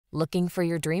Looking for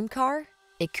your dream car?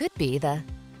 It could be the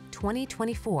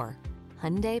 2024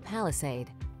 Hyundai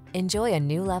Palisade. Enjoy a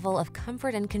new level of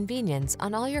comfort and convenience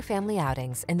on all your family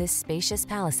outings in this spacious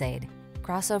Palisade.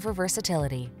 Crossover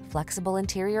versatility, flexible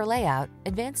interior layout,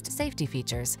 advanced safety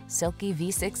features, silky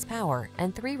V6 power,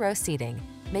 and 3-row seating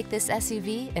make this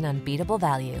SUV an unbeatable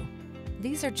value.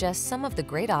 These are just some of the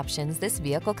great options this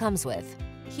vehicle comes with: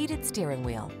 heated steering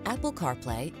wheel, Apple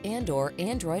CarPlay and/or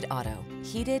Android Auto,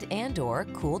 heated and/or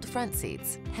cooled front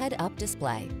seats, head-up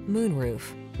display,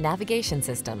 moonroof, navigation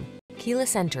system,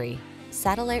 keyless entry,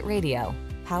 satellite radio,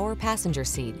 power passenger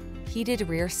seat, heated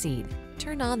rear seat.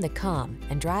 Turn on the calm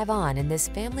and drive on in this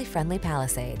family-friendly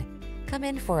Palisade. Come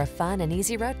in for a fun and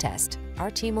easy road test.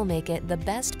 Our team will make it the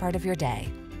best part of your day.